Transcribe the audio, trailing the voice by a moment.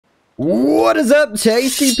What is up,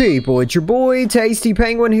 tasty people? It's your boy Tasty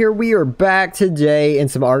Penguin here. We are back today in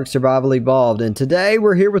some Ark Survival Evolved, and today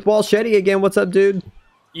we're here with Walscheti again. What's up, dude?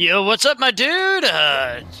 Yo, what's up, my dude?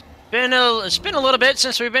 It's been a little bit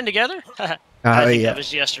since we've been together. I think that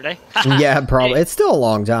was yesterday. Yeah, probably. It's still a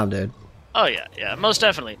long time, dude. Oh yeah, most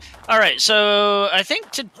definitely. All right, so I think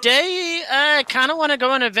today I kind of want to go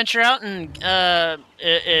on an adventure out, and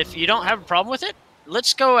if you don't have a problem with it,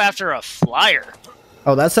 let's go after a flyer.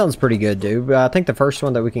 Oh, that sounds pretty good, dude. I think the first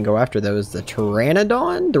one that we can go after, though, is the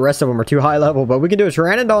Pteranodon. The rest of them are too high level, but we can do a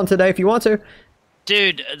Pteranodon today if you want to.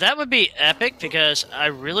 Dude, that would be epic because I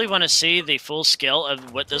really want to see the full scale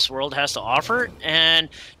of what this world has to offer, and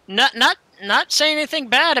not saying anything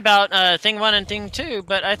bad about Thing 1 and Thing 2,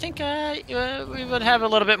 but I think we would have a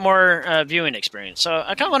little bit more viewing experience, so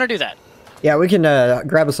I kind of want to do that. Yeah, we can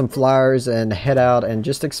grab us some flowers and head out and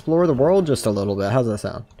just explore the world just a little bit. How's that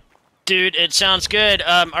sound? Dude, it sounds good.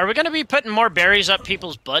 Are we going to be putting more berries up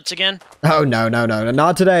people's butts again? Oh, no,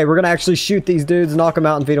 not today. We're going to actually shoot these dudes, knock them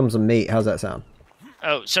out, and feed them some meat. How's that sound?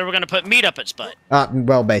 Oh, so we're going to put meat up its butt?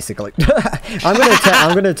 Well, basically.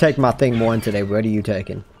 I'm gonna take my Thing 1 today. What are you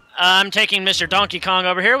taking? I'm taking Mr. Donkey Kong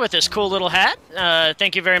over here with this cool little hat.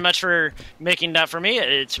 Thank you very much for making that for me.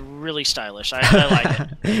 It's really stylish. I like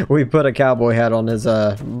it. We put a cowboy hat on his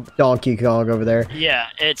Donkey Kong over there. Yeah,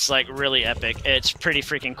 it's like really epic. It's pretty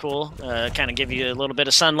freaking cool. Kind of give you a little bit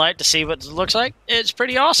of sunlight to see what it looks like. It's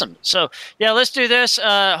pretty awesome. So yeah, let's do this.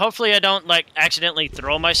 Hopefully I don't like accidentally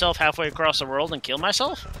throw myself halfway across the world and kill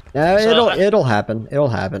myself. It'll happen. It'll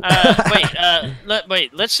happen.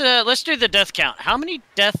 Wait. Let's do the death count. How many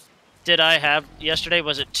deaths did I have yesterday?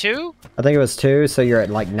 Was it 2? I think it was 2, so you're at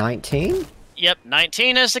like 19? Yep,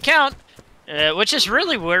 19 is the count, which is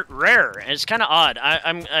really rare. It's kind of odd.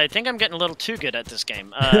 I think I'm getting a little too good at this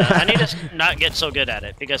game. I need to not get so good at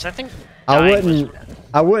it, because I think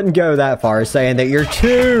I wouldn't go that far saying that you're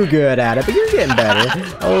too good at it, but you're getting better.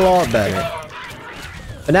 A lot better.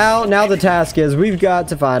 But now the task is we've got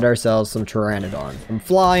to find ourselves some Pteranodons, some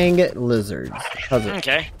flying lizards. How's it?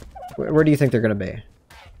 Okay. Where do you think they're going to be?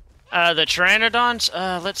 The Pteranodons?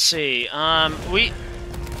 Let's see.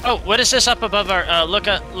 Oh, what is this up above our, look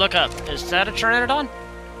up. Is that a Pteranodon?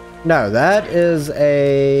 No, that is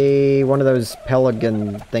one of those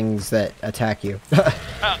pelican things that attack you.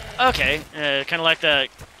 Okay. Kind of like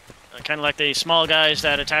the small guys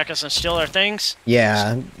that attack us and steal our things?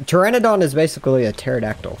 Yeah. Pteranodon is basically a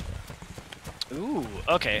pterodactyl. Ooh,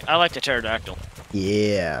 okay. I like the pterodactyl.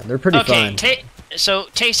 Yeah, they're pretty fun. So,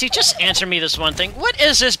 Tasty, just answer me this one thing. What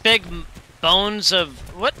is this big bones of...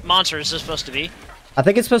 What monster is this supposed to be? I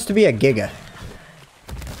think it's supposed to be a Giga.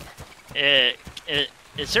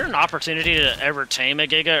 Is there an opportunity to ever tame a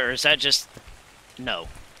Giga, or is that just... No?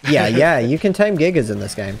 Yeah, you can tame Gigas in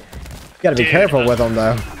this game. You gotta be careful with them,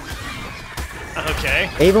 though. Okay.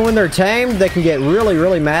 Even when they're tamed, they can get really,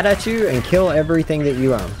 really mad at you and kill everything that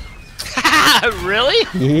you own. Really?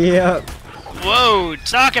 Yep. Whoa,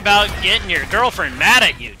 talk about getting your girlfriend mad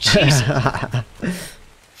at you. Jesus.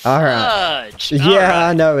 All right. Yeah,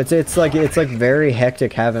 I know. It's like very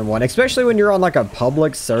hectic having one, especially when you're on like a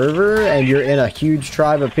public server and you're in a huge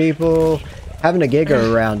tribe of people. Having a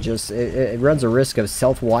Giga around it runs a risk of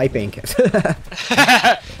self-wiping.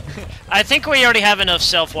 I think we already have enough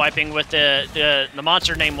self-wiping with the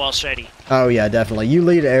monster named Walscheti. Oh yeah, definitely. You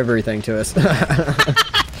lead everything to us.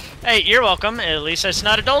 Hey, you're welcome. At least it's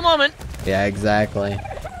not a dull moment. Yeah, exactly.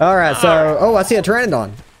 All right, so I see a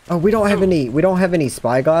Pteranodon. Oh, we don't have any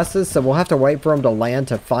spy glasses, so we'll have to wait for them to land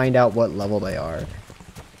to find out what level they are.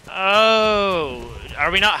 Oh,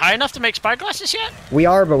 are we not high enough to make spy glasses yet? We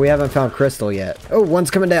are, but we haven't found crystal yet. Oh,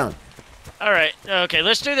 one's coming down. All right, okay,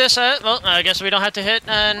 let's do this. Well, I guess we don't have to hit.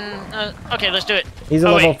 Okay, let's do it. He's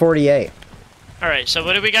a level 48. All right, so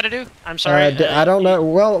what do we got to do? I'm sorry. I don't know.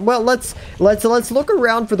 Well, let's look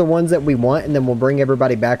around for the ones that we want, and then we'll bring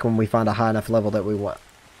everybody back when we find a high enough level that we want.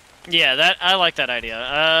 Yeah, I like that idea.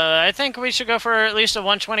 I think we should go for at least a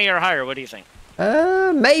 120 or higher. What do you think?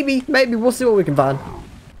 Maybe we'll see what we can find.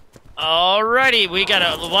 Alrighty, we got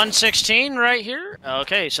a 116 right here.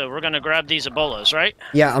 Okay, so we're gonna grab these ebolas, right?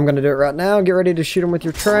 Yeah, I'm gonna do it right now. Get ready to shoot him with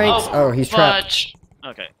your tranks. Oh, he's trapped.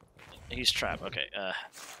 Okay, he's trapped. Okay.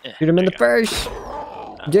 Shoot him in the face.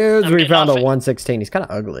 Dudes, we found a 116. He's kind of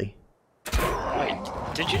ugly. Wait,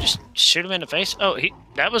 did you just shoot him in the face? Oh,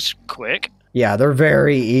 that was quick. Yeah, they're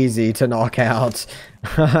very easy to knock out.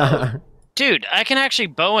 Dude, I can actually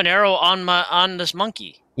bow and arrow on this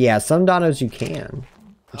monkey. Yeah, some dinos you can,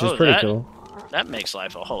 which is pretty cool. That makes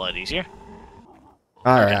life a whole lot easier.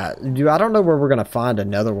 All right, dude. I don't know where we're gonna find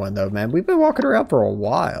another one though, man. We've been walking around for a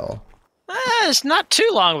while. It's not too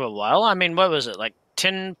long of a while. I mean, what was it, like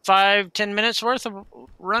 10 minutes worth of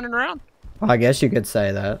running around. I guess you could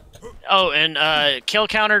say that. Oh, and kill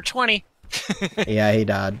counter 20. Yeah, he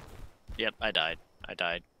died. Yep, I died.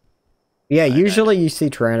 Yeah, usually you see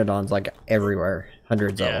pteranodons like everywhere.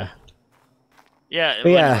 Hundreds of them. Yeah,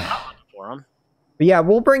 for them. But yeah,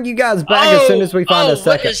 we'll bring you guys back as soon as we find a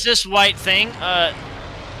second. What is this white thing?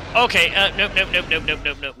 Okay,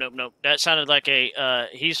 nope. That sounded like a,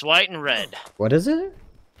 he's white and red. What is it?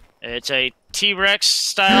 It's a T-Rex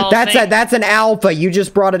style thing. That's an alpha. You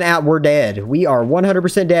just brought it out. We're dead. We are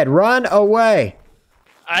 100% dead. Run away.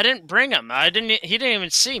 I didn't bring him. He didn't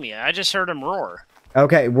even see me. I just heard him roar.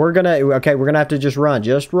 Okay, we're gonna have to just run.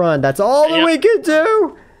 Just run. That's all that we can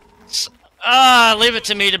do. Leave it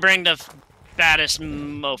to me to bring the baddest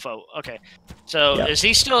mofo. Okay. So, is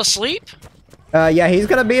he still asleep? Yeah, he's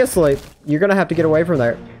gonna be asleep. You're gonna have to get away from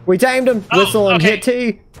there. We tamed him. Whistle and hit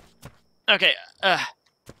T. Okay.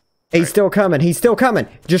 He's still coming. He's still coming.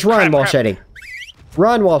 Just run, Walscheti.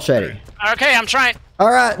 Run, Walscheti. Okay, I'm trying. All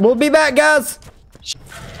right, we'll be back, guys.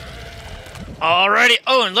 Alrighty.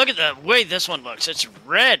 Oh, and look at the way this one looks. It's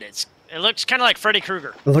red. It looks kind of like Freddy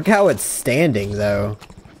Krueger. Look how it's standing, though.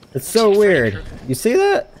 It's so weird. You see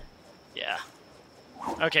that? Yeah.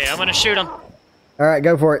 Okay, I'm gonna shoot him. All right,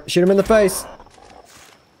 go for it. Shoot him in the face.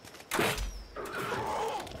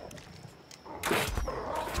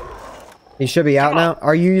 He should be out now.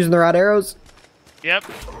 Are you using the right arrows? Yep.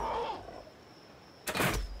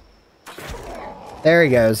 There he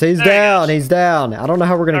goes. He's down. He's down. I don't know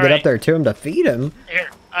how we're going to get up there to him to feed him. Here,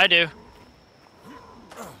 I do.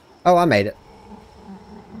 Oh, I made it.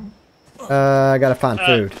 I got to find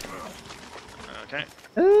food. Okay.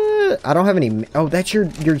 I don't have any... Oh, that's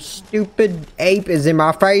your stupid ape is in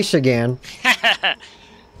my face again.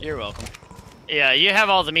 You're welcome. Yeah, you have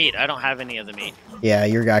all the meat. I don't have any of the meat. Yeah,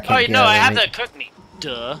 your guy can't get no, I have meat. the cooked meat.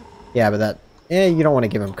 Duh. Yeah, but that... you don't want to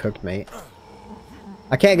give him cooked meat.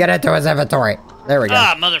 I can't get into his inventory. There we go.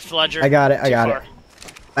 Ah, mother fludger. I got it. I got it.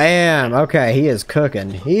 Bam. Okay, he is cooking.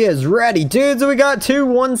 He is ready. Dudes, we got two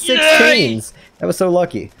 116s. That was so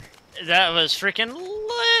lucky. That was freaking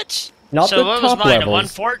lit. Not so the what top was mine, levels.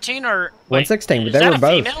 a 114 or... 116, but they were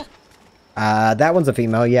both. Female? That one's a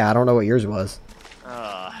female. Yeah, I don't know what yours was.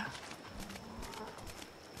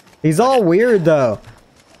 He's all weird, though.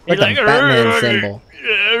 Like a Batman symbol.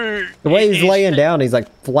 The way he's laying down, he's like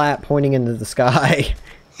flat pointing into the sky.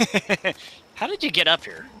 How did you get up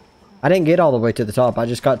here? I didn't get all the way to the top. I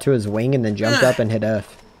just got to his wing and then jumped up and hit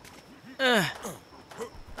F.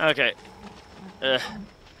 Okay.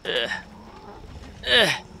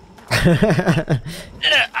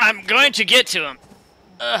 I'm going to get to him.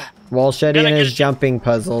 Walscheti and his jumping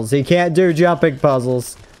puzzles. He can't do jumping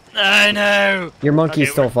puzzles. I know. Your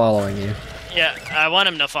monkey's still following you. Yeah, I want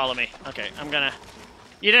him to follow me. Okay, I'm gonna...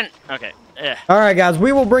 You didn't... Okay. Alright, guys.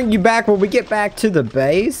 We will bring you back when we get back to the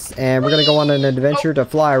base. And we're gonna go on an adventure to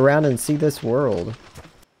fly around and see this world.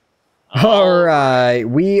 Alright.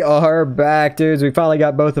 We are back, dudes. We finally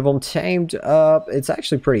got both of them tamed up. It's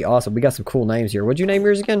actually pretty awesome. We got some cool names here. What'd you name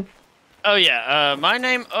yours again? Oh, yeah. My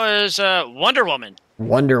name is Wonder Woman.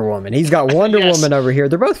 Wonder Woman. He's got Wonder Woman over here.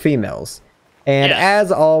 They're both females. And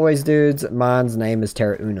as always, dudes, mine's name is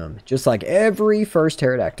Terra Unum. Just like every first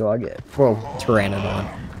pterodactyl I get. Well, Pteranodon.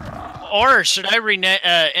 Or should I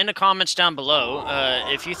in the comments down below,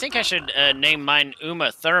 if you think I should name mine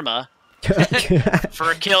Uma Thurma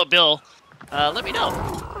for Kill Bill, let me know.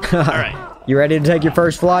 Alright. You ready to take your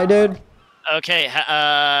first flight, dude? Okay,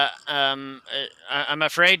 I'm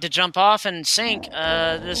afraid to jump off and sink.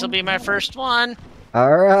 This will be my first one.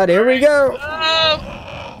 Alright, here we go.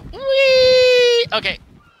 Whee! Okay.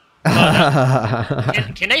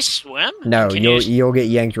 Can they swim? No, you'll get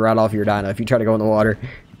yanked right off your dino if you try to go in the water.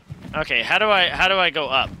 Okay, how do I go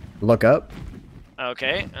up? Look up.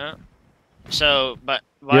 Okay. So, but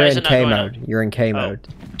why is it not going up? You're in K mode.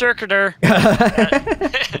 Durkadur.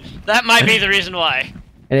 That might be the reason why.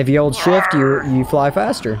 And if you hold shift, you fly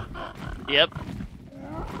faster. Yep.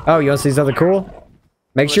 Oh, you want to see something cool?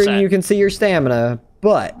 Make sure you can see your stamina,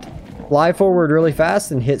 but fly forward really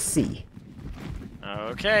fast and hit C.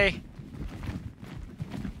 Okay.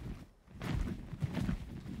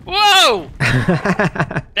 Whoa!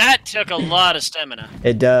 That took a lot of stamina.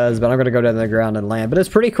 It does, but I'm going to go down to the ground and land. But it's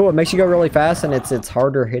pretty cool. It makes you go really fast, and it's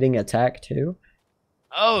harder hitting attack, too.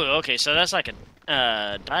 Oh, okay. So that's like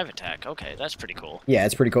a dive attack. Okay, that's pretty cool. Yeah,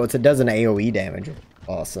 it's pretty cool. It does an AoE damage.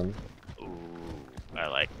 Awesome. Ooh, I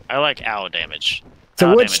like owl damage.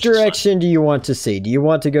 So which direction do you want to see? Do you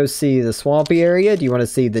want to go see the swampy area? Do you want to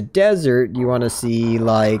see the desert? Do you want to see,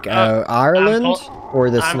 like, Ireland? Or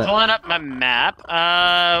the I'm pulling up my map.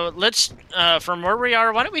 Let's from where we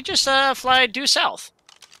are. Why don't we just fly due south?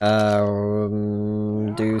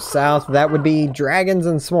 Due south. That would be dragons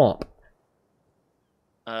and swamp.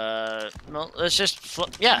 Well, let's just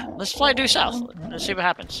let's fly due south. Let's see what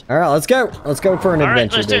happens. All right, let's go. Let's go for an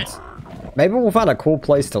adventure, let's dudes. Maybe we'll find a cool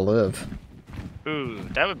place to live. Ooh,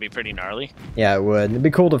 that would be pretty gnarly. Yeah, it would. It'd be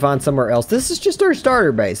cool to find somewhere else. This is just our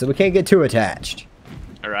starter base, so we can't get too attached.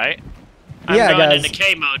 All right. I'm going into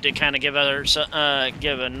K mode to kind of give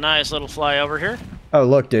a nice little fly over here. Oh,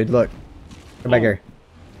 look, dude, look. Come back here.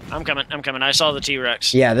 I'm coming. I saw the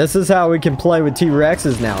T-Rex. Yeah, this is how we can play with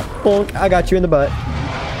T-Rexes now. Bonk, I got you in the butt.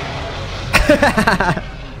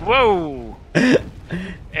 Whoa.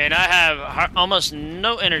 And I have almost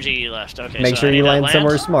no energy left. Okay, Make sure you land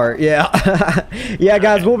somewhere smart. Yeah. Yeah,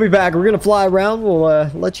 guys, we'll be back. We're going to fly around. We'll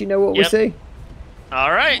let you know what we see.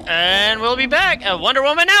 All right, and we'll be back. Wonder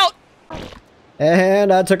Woman out.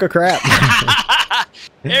 And I took a crap.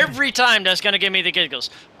 Every time that's going to give me the giggles.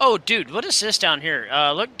 Oh, dude, what is this down here?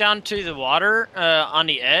 Look down to the water on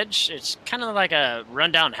the edge. It's kind of like a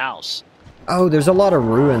rundown house. Oh, there's a lot of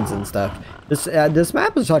ruins and stuff. This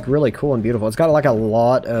map is like really cool and beautiful. It's got like a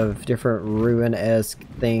lot of different ruin-esque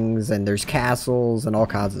things, and there's castles and all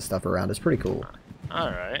kinds of stuff around. It's pretty cool. All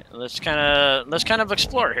right, let's kind of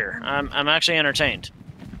explore here. I'm actually entertained.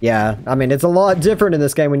 Yeah, I mean, it's a lot different in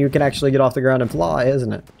this game when you can actually get off the ground and fly,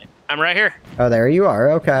 isn't it? I'm right here. Oh, there you are.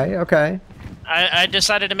 Okay, okay. I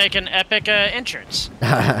decided to make an epic entrance.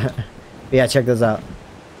 Yeah, check this out.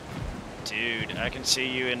 Dude, I can see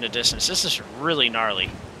you in the distance. This is really gnarly.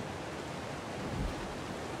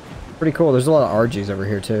 Pretty cool. There's a lot of RGs over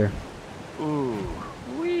here, too. Ooh.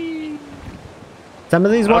 Wee. Some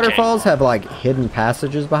of these waterfalls have, like, hidden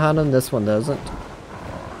passages behind them. This one doesn't.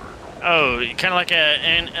 Oh, kind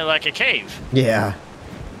of like a cave. Yeah.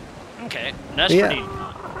 Okay, that's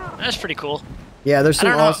pretty cool. Yeah, there's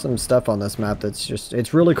some awesome stuff on this map that's just,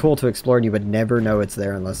 it's really cool to explore, and you would never know it's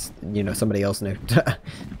there unless, you know, somebody else knew.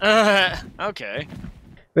 Okay.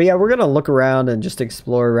 But yeah, we're going to look around and just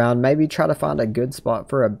explore around, maybe try to find a good spot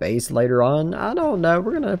for a base later on. I don't know.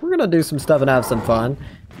 We're going to do some stuff and have some fun.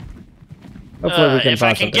 Hopefully we can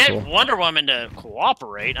find something cool. If I can get Wonder Woman to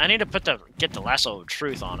cooperate, I need to get the lasso of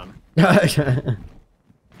truth on him.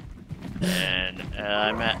 And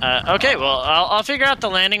okay, well, I'll figure out the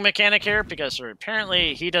landing mechanic here, because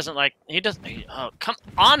apparently oh, come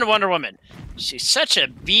on, Wonder Woman. She's such a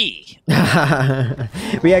bee.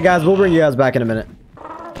 But yeah, guys, we'll bring you guys back in a minute.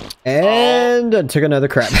 And I took another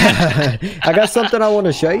crap. I got something I want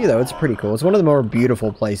to show you, though. It's pretty cool. It's one of the more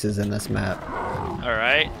beautiful places in this map. All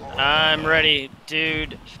right, I'm ready,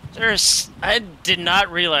 dude. I did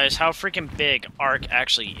not realize how freaking big Ark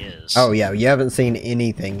actually is. Oh yeah, you haven't seen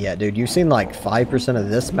anything yet, dude. You've seen like 5% of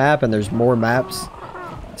this map, and there's more maps.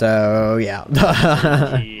 So yeah.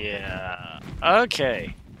 Yeah.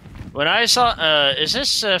 Okay. When I saw, is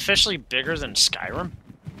this officially bigger than Skyrim?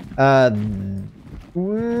 I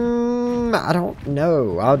don't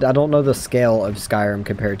know. I don't know the scale of Skyrim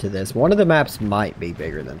compared to this. One of the maps might be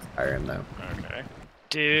bigger than Skyrim, though. Okay.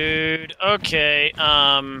 Dude, okay,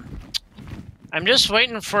 I'm just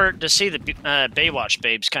waiting to see the Baywatch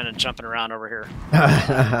babes kind of jumping around over here.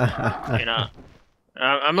 You know,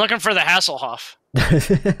 I'm looking for the Hasselhoff.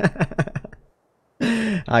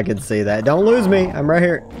 I can see that. Don't lose me. I'm right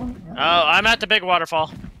here. Oh, I'm at the big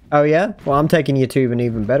waterfall. Oh, yeah? Well, I'm taking you to an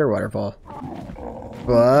even better waterfall.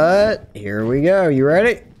 But, here we go. You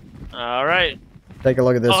ready? All right. Take a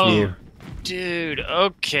look at this view. Dude,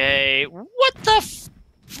 okay. What the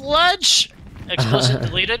fludge? Explicit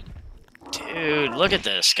deleted? Dude, look at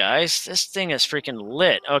this, guys. This thing is freaking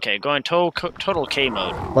lit. Okay, going total K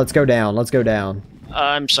mode. Let's go down. Let's go down.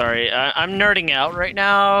 I'm sorry. I'm nerding out right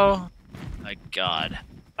now. My God.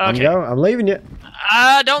 Okay. I'm leaving you.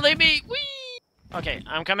 Don't leave me. Whee! Okay,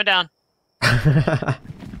 I'm coming down. But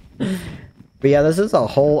yeah, this is a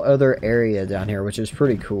whole other area down here, which is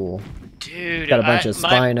pretty cool. Dude, got a bunch of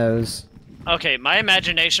Spinos. Okay, my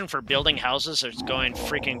imagination for building houses is going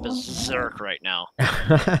freaking berserk right now.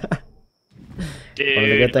 Dude, one of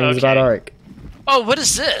the good things about Ark. Oh, what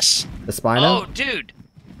is this? The Spino? Oh, dude.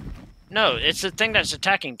 No, it's the thing that's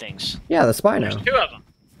attacking things. Yeah, the Spino. There's two of them.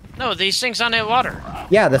 No, these things on the water.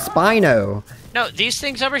 Yeah, the Spino. No, these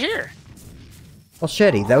things over here.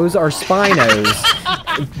 Walscheti, those are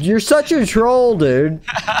Spinos. You're such a troll, dude.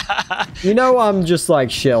 You know I'm just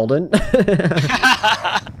like Sheldon.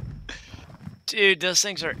 Dude, those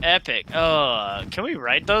things are epic. Oh, can we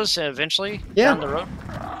ride those eventually down the road?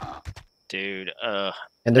 Dude,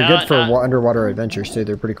 and they're good for underwater adventures too.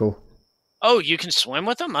 They're pretty cool. Oh, you can swim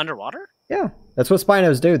with them underwater? Yeah. That's what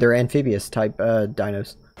Spinos do. They're amphibious type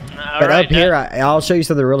dinos. But right, up here, I'll show you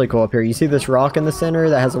something really cool up here. You see this rock in the center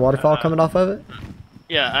that has a waterfall coming off of it?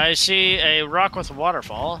 Yeah, I see a rock with a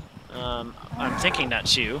waterfall. I'm thinking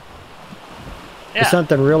that's you. Yeah. There's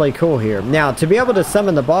something really cool here. Now, to be able to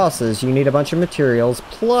summon the bosses, you need a bunch of materials,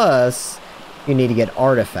 plus you need to get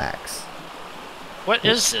artifacts. What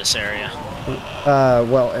is this area?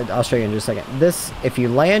 Well, I'll show you in just a second. This, if you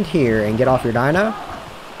land here and get off your dino...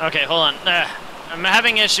 Okay, hold on. I'm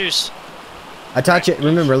having issues. I taught you,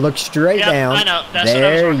 remember, look straight down. I know. That's there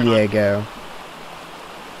what I was working you on. go.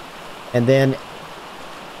 And then,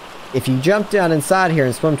 if you jump down inside here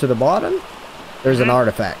and swim to the bottom, there's an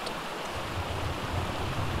artifact.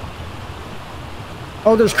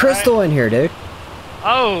 Oh, there's crystal in here, dude.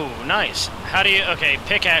 Oh, nice. How do you... Okay,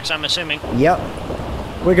 pickaxe, I'm assuming. Yep.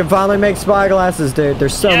 We can finally make spyglasses, dude.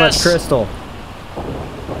 There's so much crystal.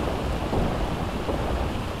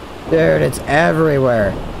 Dude, it's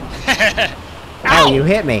everywhere. Oh, you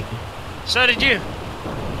hit me. So did you.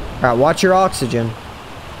 Alright, watch your oxygen.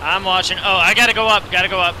 I'm watching. Oh, I gotta go up. Gotta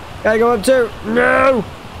go up. Gotta go up too. No!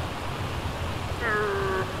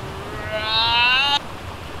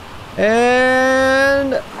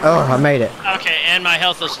 And... Oh, I made it. Okay, and my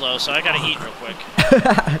health is low, so I gotta eat real quick.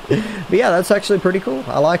 But yeah, that's actually pretty cool.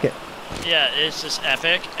 I like it. Yeah, it's just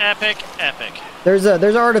epic, epic, epic. There's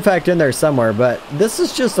an artifact in there somewhere, but this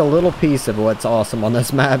is just a little piece of what's awesome on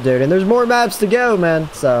this map, dude. And there's more maps to go, man.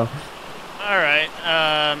 So. All right.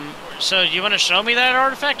 So you want to show me that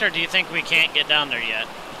artifact, or do you think we can't get down there yet?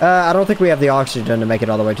 I don't think we have the oxygen to make it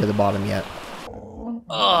all the way to the bottom yet.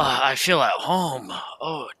 Oh, I feel at home.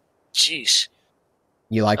 Oh, jeez.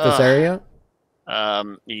 You like this area?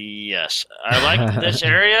 Yes. I like this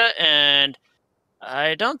area, and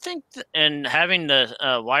I don't think, and having the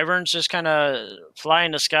wyverns just kind of fly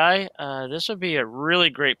in the sky, this would be a really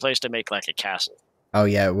great place to make like a castle. Oh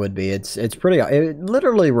yeah, it would be. It's pretty. It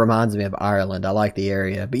literally reminds me of Ireland. I like the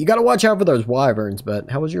area, but you got to watch out for those wyverns. But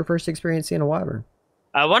how was your first experience seeing a wyvern?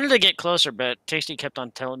 I wanted to get closer, but Tasty kept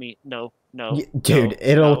on telling me no. Dude,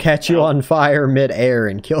 it'll catch you on fire mid-air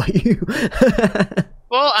and kill you.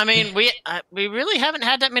 Well, I mean, we really haven't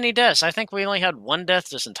had that many deaths. I think we only had one death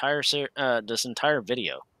this entire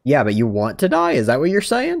video. Yeah, but you want to die? Is that what you're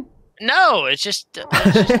saying? No,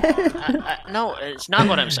 no, it's not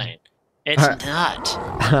what I'm saying. It's not.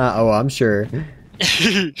 Oh, I'm sure.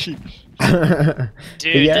 Dude,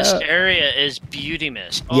 this area is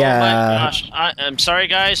beauty-miss. Oh my gosh. I'm sorry,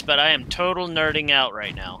 guys, but I am total nerding out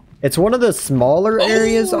right now. It's one of the smaller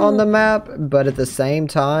areas on the map, but at the same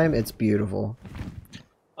time, it's beautiful.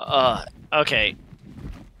 Okay.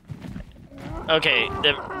 Okay,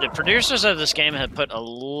 the producers of this game have put a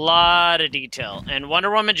lot of detail, and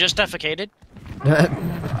Wonder Woman just defecated.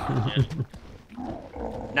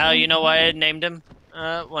 Now you know why I named him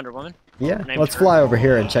Wonder Woman. Yeah, let's fly over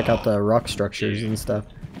here and check out the rock structures and stuff.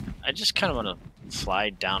 I just kind of want to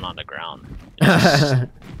fly down on the ground.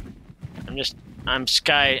 I'm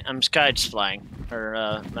sky flying. Or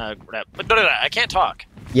I can't talk.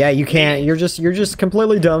 Yeah, you can't. You're just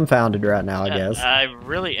completely dumbfounded right now, I guess. I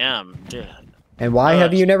really am. Dude. And why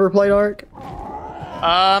have you never played Ark?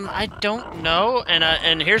 I don't know.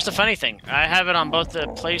 And here's the funny thing: I have it on both the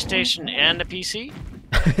PlayStation and the PC,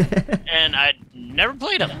 and I never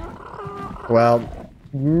played them. Well,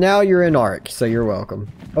 now you're in Ark, so you're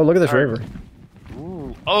welcome. Oh, look at this river.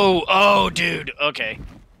 Ooh. Oh, dude. Okay.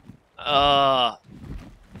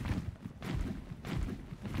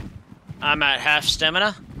 I'm at half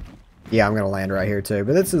stamina. Yeah, I'm gonna land right here too.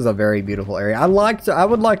 But this is a very beautiful area. I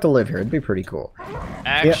would like to live here. It'd be pretty cool.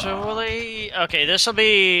 Actually, okay, this will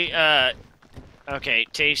be okay,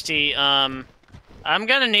 Tasty. I'm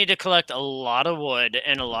gonna need to collect a lot of wood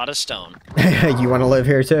and a lot of stone. You want to live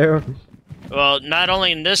here too? Well, not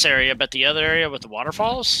only in this area, but the other area with the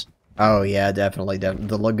waterfalls. Oh yeah, definitely.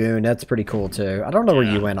 The lagoon, that's pretty cool too. I don't know where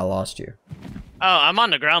you went. I lost you. Oh, I'm on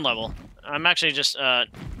the ground level. I'm actually just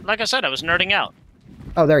like I said, I was nerding out.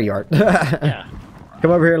 Oh, there you are. Yeah.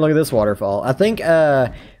 Come over here and look at this waterfall. I think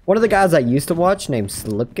one of the guys I used to watch named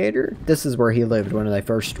Slipgator, this is where he lived when they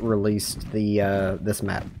first released the this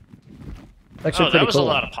map. Actually, that was cool. A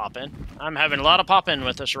lot of pop-in. I'm having a lot of pop-in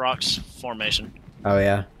with this rocks formation. Oh,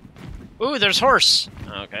 yeah. Ooh, there's horse.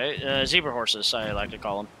 Okay, zebra horses, I like to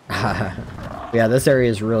call them. Yeah, this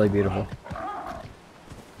area is really beautiful.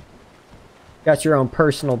 Got your own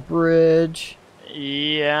personal bridge.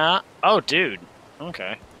 Yeah. Oh, dude.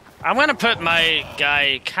 Okay. I'm gonna put my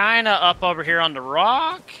guy kind of up over here on the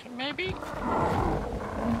rock, maybe?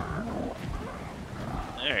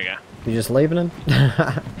 There you go. You just leaving him?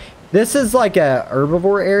 This is like a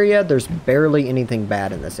herbivore area. There's barely anything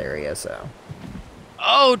bad in this area, so.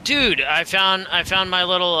 Oh, dude, I found my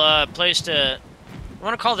little place to. I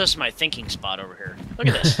want to call this my thinking spot over here. Look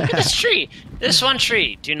at this. Look at this tree. This one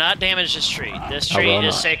tree. Do not damage this tree. This tree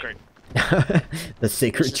is sacred. The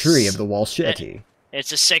sacred tree of the Walscheti.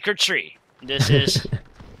 It's a sacred tree. This is...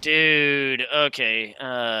 Dude, okay.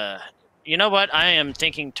 You know what? I am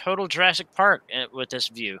thinking total Jurassic Park with this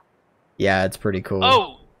view. Yeah, it's pretty cool.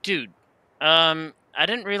 Oh, dude. I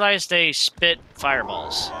didn't realize they spit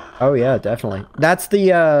fireballs. Oh, yeah, definitely. That's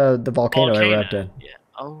the volcano erupted. Yeah.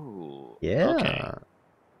 Oh. Yeah. Okay.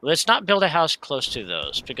 Let's not build a house close to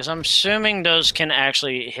those, because I'm assuming those can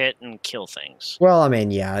actually hit and kill things. Well, I mean,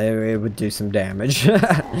 yeah, it would do some damage.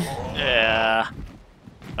 Yeah.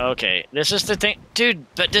 Okay, this is the thing. Dude,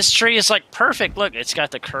 but this tree is, like, perfect. Look, it's got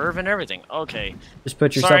the curve and everything. Okay. Just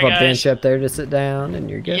put yourself a bench up there to sit down, and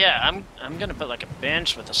you're good. Yeah, I'm gonna put, like, a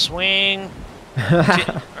bench with a swing,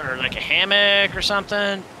 or, like, a hammock or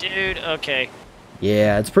something. Dude, okay.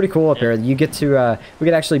 Yeah, it's pretty cool up here. You get to, we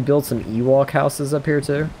could actually build some Ewok houses up here,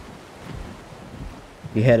 too.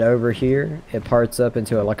 You head over here, it parts up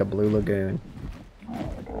into, like, a blue lagoon.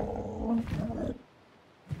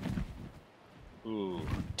 Ooh,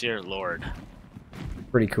 dear Lord.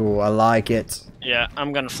 Pretty cool. I like it. Yeah,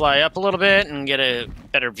 I'm gonna fly up a little bit and get a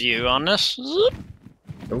better view on this.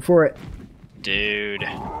 Go for it. Dude.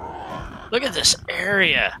 Look at this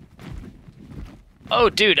area. Oh,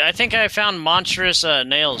 dude, I think I found monstrous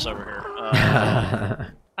nails over here.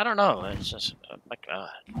 I don't know. It's just like,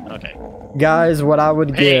 okay. Guys, what I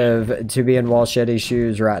would give to be in Walscheti's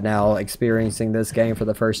shoes right now, experiencing this game for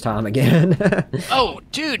the first time again. Oh,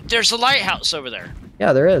 dude, there's a lighthouse over there.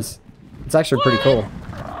 Yeah, there is. It's actually pretty cool.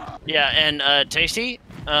 Yeah, and Tasty,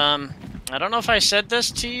 I don't know if I said this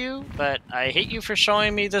to you, but I hate you for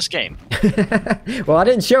showing me this game. Well, I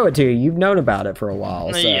didn't show it to you. You've known about it for a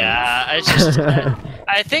while. So. Yeah, I just...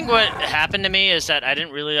 I think what happened to me is that I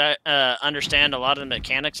didn't really understand a lot of the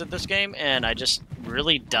mechanics of this game, and I just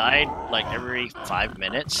really died, like, every 5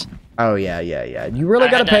 minutes. Oh, yeah. You really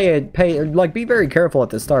got to like, be very careful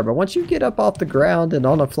at the start, but once you get up off the ground and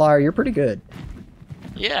on a flyer, you're pretty good.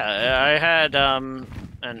 Yeah, I had,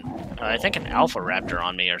 I think an alpha raptor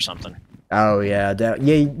on me or something. Oh, yeah.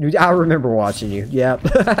 I remember watching you. Yep.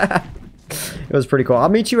 It was pretty cool. I'll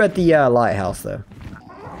meet you at the lighthouse, though.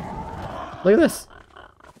 Look at this.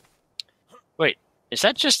 Wait, is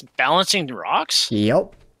that just balancing rocks?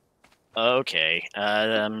 Yep. Okay.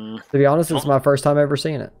 To be honest, it's my first time ever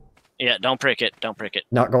seeing it. Yeah, don't prick it. Don't prick it.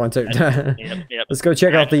 Not going to. Yep. Let's go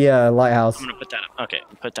check out the lighthouse. I'm going to put that up. Okay,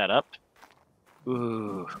 put that up.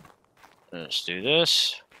 Ooh. Let's do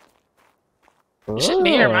this. Is it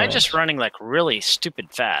me, or am I just running, like, really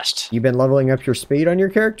stupid fast? You've been leveling up your speed on your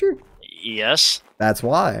character? Yes. That's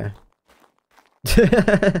why.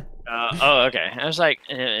 Oh, okay. I was like,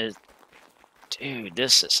 dude,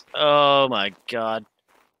 this is... Oh, my God.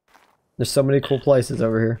 There's so many cool places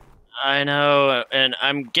over here. I know, and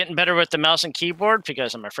I'm getting better with the mouse and keyboard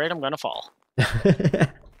because I'm afraid I'm going to fall.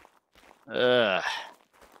 Ugh.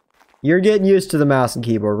 You're getting used to the mouse and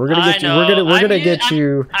keyboard. We're gonna get you. We're gonna get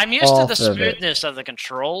you. I'm used to the smoothness of the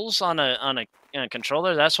controls on a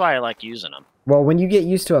controller. That's why I like using them. Well, when you get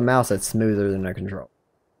used to a mouse, it's smoother than a controller.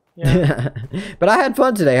 Yeah. But I had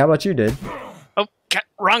fun today. How about you, dude? Oh,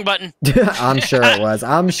 wrong button. I'm sure it was.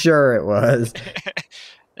 I'm sure it was.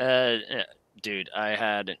 Dude, I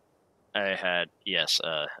had yes.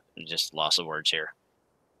 Just loss of words here.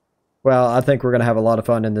 Well, I think we're going to have a lot of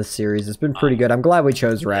fun in this series. It's been pretty good. I'm glad we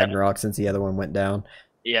chose Ragnarok since the other one went down.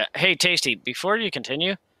 Yeah. Hey, Tasty, before you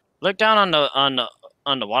continue, look down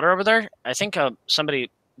on the water over there. I think somebody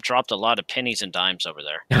dropped a lot of pennies and dimes over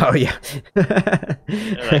there. Oh, yeah.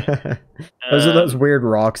 Those are those weird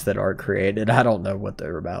rocks that are created. I don't know what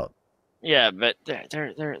they're about. Yeah, but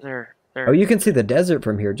they're Oh, you can see the desert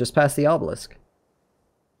from here, just past the obelisk.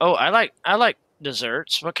 Oh, I like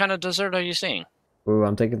desserts. What kind of dessert are you seeing? Ooh,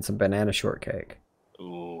 I'm taking some banana shortcake.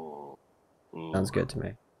 Ooh. Sounds good to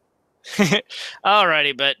me.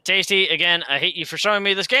 Alrighty, but Tasty, again, I hate you for showing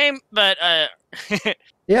me this game, but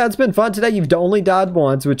yeah, it's been fun today. You've only died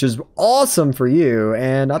once, which is awesome for you,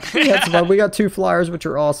 and I think we had some fun. We got 2 flyers, which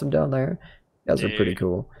are awesome down there. You guys are pretty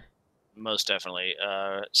cool. Most definitely.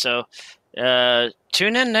 So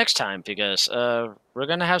tune in next time, because we're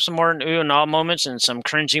gonna have some more ooh and all moments and some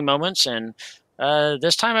cringy moments, and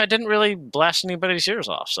this time I didn't really blast anybody's ears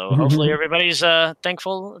off, so hopefully everybody's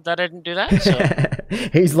thankful that I didn't do that. So.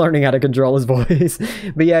 He's learning how to control his voice.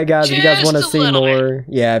 But yeah, guys, if you guys want to see more,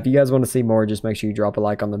 if you guys want to see more, just make sure you drop a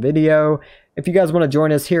like on the video. If you guys want to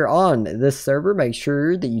join us here on this server, make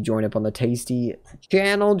sure that you join up on the Tasty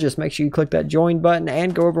channel. Just make sure you click that join button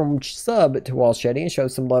and go over and sub to Walscheti and show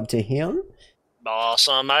some love to him.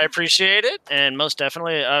 Awesome. I appreciate it. And most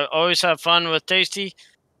definitely, I always have fun with Tasty.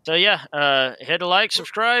 So yeah, hit a like,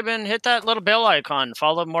 subscribe, and hit that little bell icon.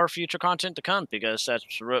 Follow more future content to come, because that's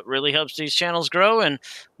what really helps these channels grow and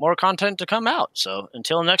more content to come out. So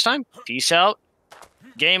until next time, peace out,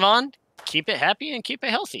 game on, keep it happy, and keep it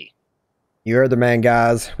healthy. You heard the man,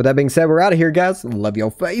 guys. With that being said, we're out of here, guys. Love your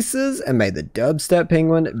faces, and may the dubstep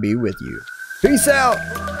penguin be with you. Peace out.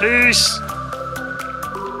 Peace.